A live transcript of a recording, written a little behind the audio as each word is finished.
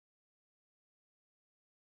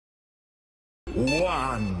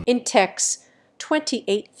1. Intex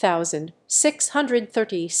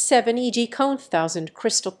 28,637 e.g. cone 1000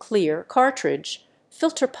 crystal clear cartridge,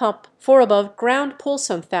 filter pump for above ground pulse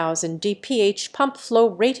 1000 dph pump flow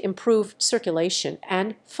rate, improved circulation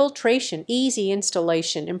and filtration, easy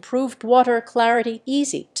installation, improved water clarity,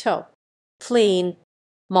 easy to clean.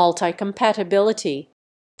 Multi-compatibility.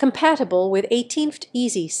 Compatible with 18th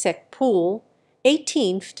Easy-Sec pool,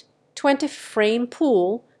 18th 20th frame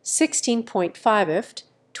pool, 16.5th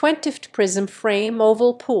 20th prism frame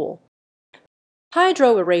oval pool.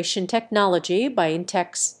 Hydro-aeration technology by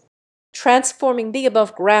Intex. Transforming the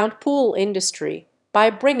above-ground pool industry by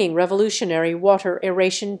bringing revolutionary water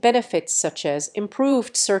aeration benefits such as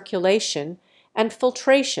improved circulation and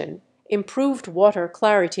filtration, improved water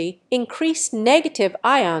clarity, increased negative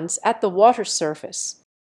ions at the water surface.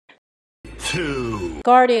 2.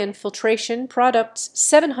 Guardian filtration products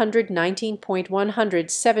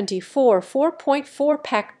 719.174 4.4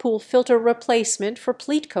 pack pool filter replacement for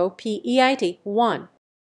Pleatco PEIT 1.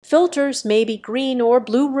 Filters may be green or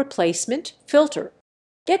blue replacement filter.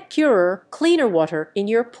 Get purer, cleaner water in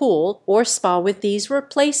your pool or spa with these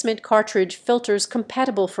replacement cartridge filters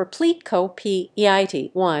compatible for Pleatco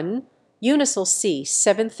PEIT 1, Unisol C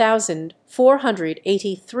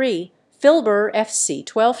 7483, Filbur FC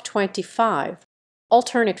 1225.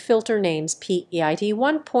 Alternate filter names PEIT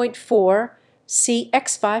 1.4,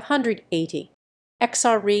 CX580,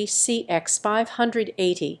 XRE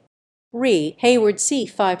CX580. Hayward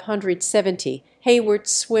C570, Hayward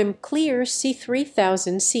Swim Clear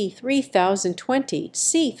C3000, C3020,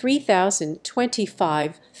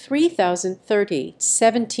 C3025, 3030,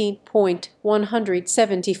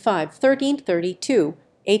 17.175, 1332,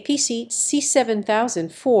 APC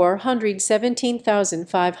C7000,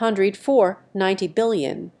 117,504, 90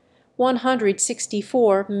 billion,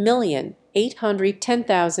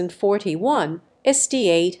 164,810,041, SD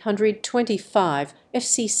 825,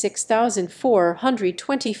 FC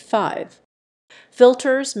 6425.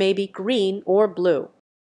 Filters may be green or blue.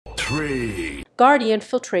 3. Guardian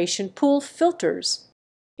filtration pool filters.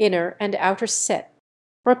 Inner and outer set.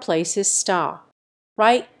 Replaces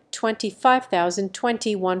Sta-Rite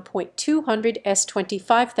 25,021.200 S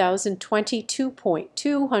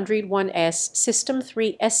 25,022.201 S System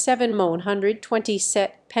 3 S7 Mo 120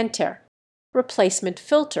 set Pentair. Replacement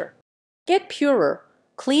filter. Get purer,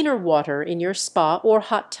 cleaner water in your spa or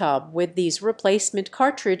hot tub with these replacement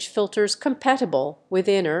cartridge filters compatible with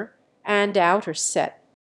inner and outer set.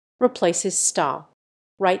 Replaces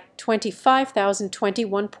Sta-Rite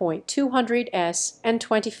 25,021.200 S and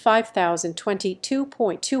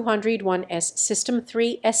 25,022.201 S System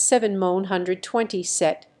 3 S7 Mo 120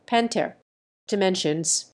 set Pentair.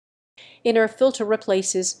 Dimensions. Inner filter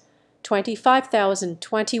replaces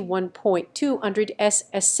 25,021.200 S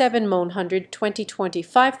S7 Mo 120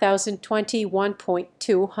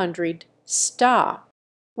 25,021.200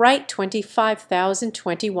 Sta-Rite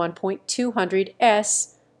 25,021.200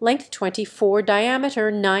 S length 24,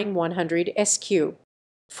 diameter 9/100 SQ.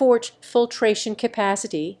 Forge filtration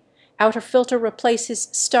capacity. Outer filter replaces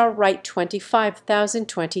Sta-Rite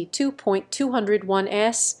 25,022.201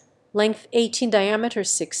 S length 18, diameter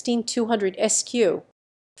 16/200 SQ.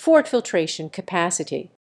 Forward filtration capacity.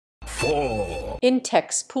 4.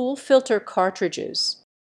 Intex pool filter cartridges.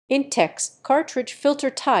 Intex cartridge filter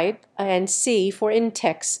type ANC for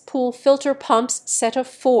Intex pool filter pumps set of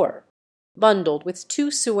 4, bundled with 2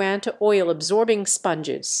 SEWANTA oil-absorbing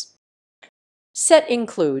sponges. Set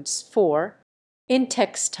includes 4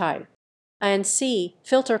 Intex type ANC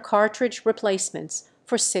filter cartridge replacements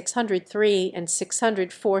for 603 and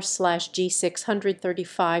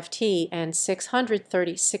 604/G635T and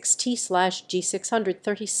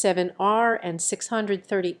 636T/G637R and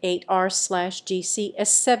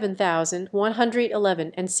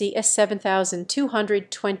 638R/GCS7111 and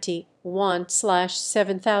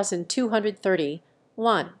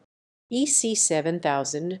CS7221/7231,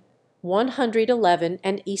 EC7111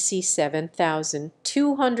 and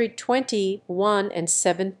EC7221 and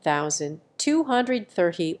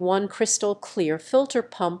 7231 crystal clear filter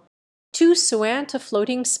pump. 2 SEWANTA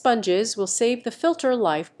floating sponges will save the filter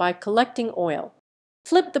life by collecting oil.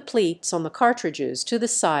 Flip the pleats on the cartridges to the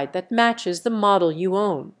side that matches the model you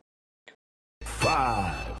own.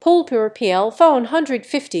 5. POOLPURE PL Phone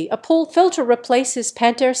 150. A pool filter replaces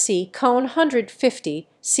Pentair C Cone 150,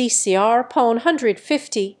 CCR Pone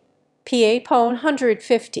 150, PA Pone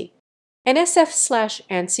 150.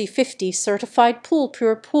 NSF/ANSI 50 certified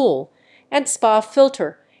POOLPURE pool and spa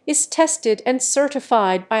filter is tested and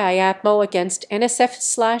certified by IAPMO against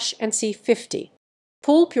NSF/ANSI 50.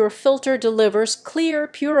 POOLPURE filter delivers clear,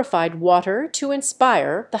 purified water to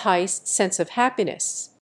inspire the highest sense of happiness.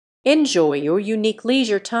 Enjoy your unique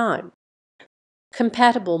leisure time.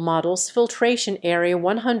 Compatible models filtration area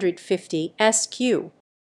 150 SQ.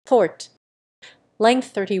 Port. Length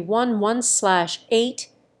 31 1/8,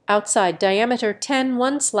 outside diameter 10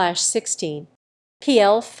 1/16.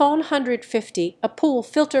 PL phone 150, a pool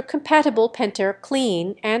filter compatible Pentair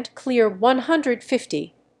clean and clear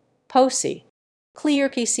 150. POSI. Clear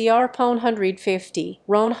PCR PON 150,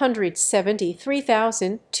 RON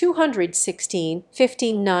 173,216,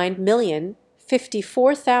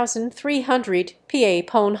 59,054,300, PA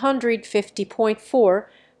PON 150.4,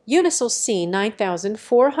 Unisol C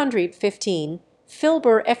 9,415,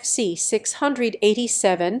 Filbur FC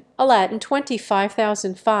 687, Aladdin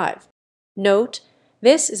 25,005. Note: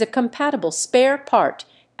 this is a compatible spare part,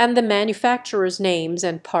 and the manufacturer's names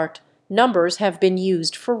and part numbers have been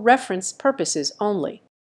used for reference purposes only.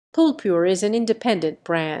 POOLPURE is an independent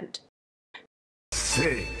brand.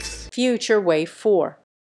 6. Future Wave 4.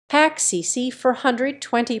 Pack CC for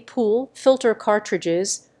 120 pool filter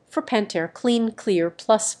cartridges for Pentair Clean Clear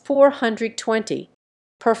plus 420.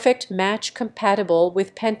 Perfect match compatible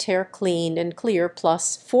with Pentair Clean and Clear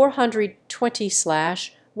plus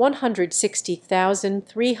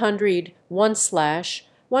 420/160,300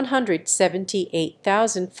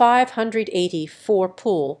 1/178,584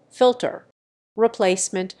 pool filter.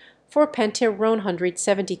 Replacement for Pentair RON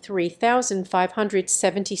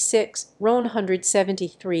 173,576, RON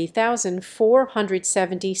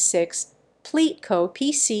 173,476, Pleatco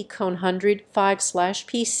PC Cone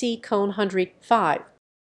 100/5/PC Cone 105.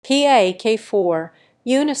 PA K4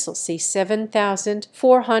 Unisol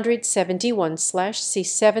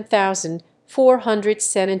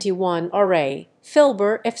C7071/C7471 array.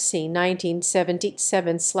 Filbur FC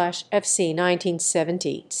 1977/FC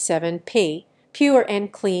 1977P. Pure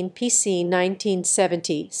and Clean PC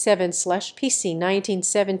 1977/PC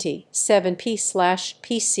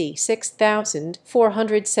 1977P/PC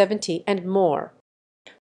 6470 and more.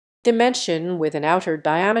 Dimension with an outer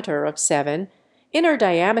diameter of 7, inner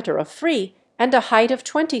diameter of 3, and a height of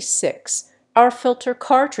 26. Our filter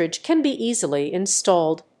cartridge can be easily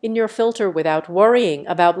installed in your filter without worrying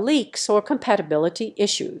about leaks or compatibility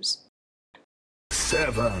issues.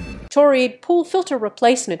 7. TOREAD pool filter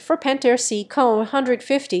replacement for Pentair C Cone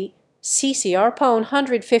 150, CCR PON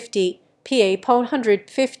 150, PA PON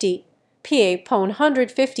 150, PA PON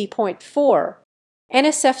 150.4.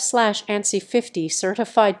 NSF/ANSI 50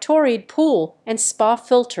 certified TOREAD pool and spa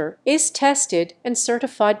filter is tested and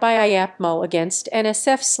certified by IAPMO against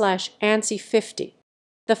NSF/ANSI 50.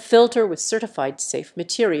 The filter with certified safe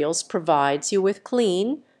materials provides you with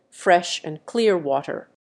clean, fresh, and clear water.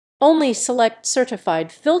 Only select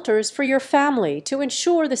certified filters for your family to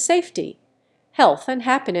ensure the safety, health, and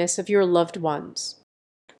happiness of your loved ones.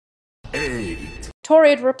 8.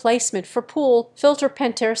 TOREAD replacement for pool filter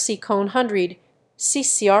Pentair C Cone 100,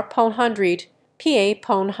 CCR PON 100, PA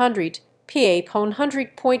PON 100, PA PON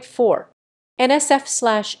 100.4.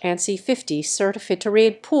 NSF/ANSI 50 certified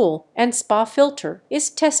TOREAD pool and spa filter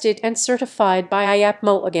is tested and certified by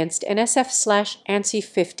IAPMO against NSF/ANSI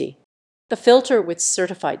 50. The filter with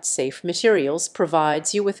certified safe materials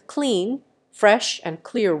provides you with clean, fresh, and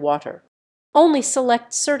clear water. Only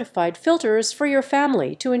select certified filters for your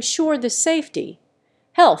family to ensure the safety,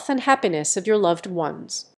 health, and happiness of your loved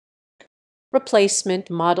ones.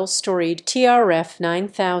 Replacement model Sta-Rite TRF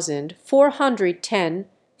 9410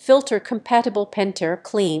 filter compatible Pentair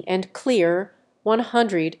Clean and Clear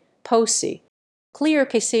 100 POSI. Clear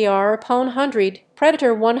PCR PON 100,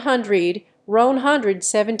 Predator 100, RON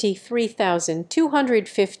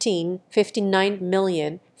 173,215,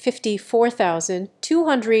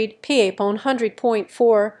 59,054,200, PA PON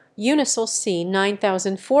 100.4, Unisol C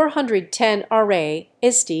 9410 RA,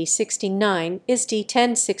 ISD 69, ISD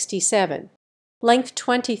 1067. Length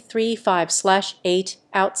 23/5/8,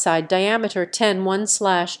 outside diameter 10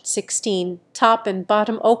 1/16, top and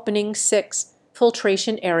bottom opening 6,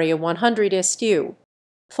 filtration area 100 SU.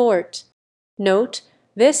 Port. Note: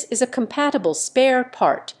 this is a compatible spare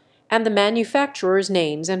part, and the manufacturer's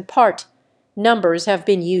names and part numbers have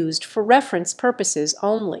been used for reference purposes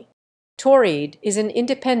only. TOREAD is an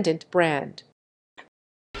independent brand.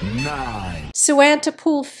 9. SEWANTA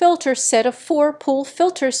pool filter set of 4 pool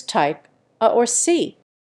filters type A or C.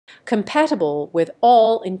 Compatible with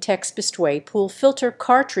all Intex Bestway pool filter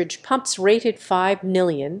cartridge pumps rated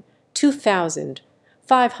 5,000,000,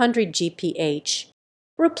 2,500 GPH.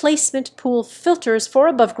 Replacement pool filters for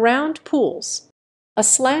above-ground pools. A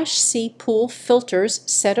 /C pool filters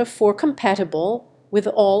set of 4 compatible with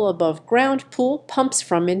all above ground pool pumps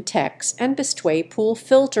from Intex and Bestway pool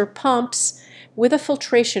filter pumps with a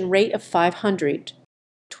filtration rate of 500.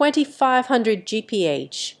 2500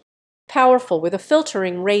 GPH. Powerful with a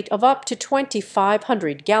filtering rate of up to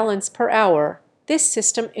 2500 gallons per hour. This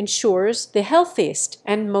system ensures the healthiest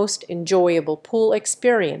and most enjoyable pool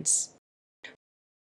experience.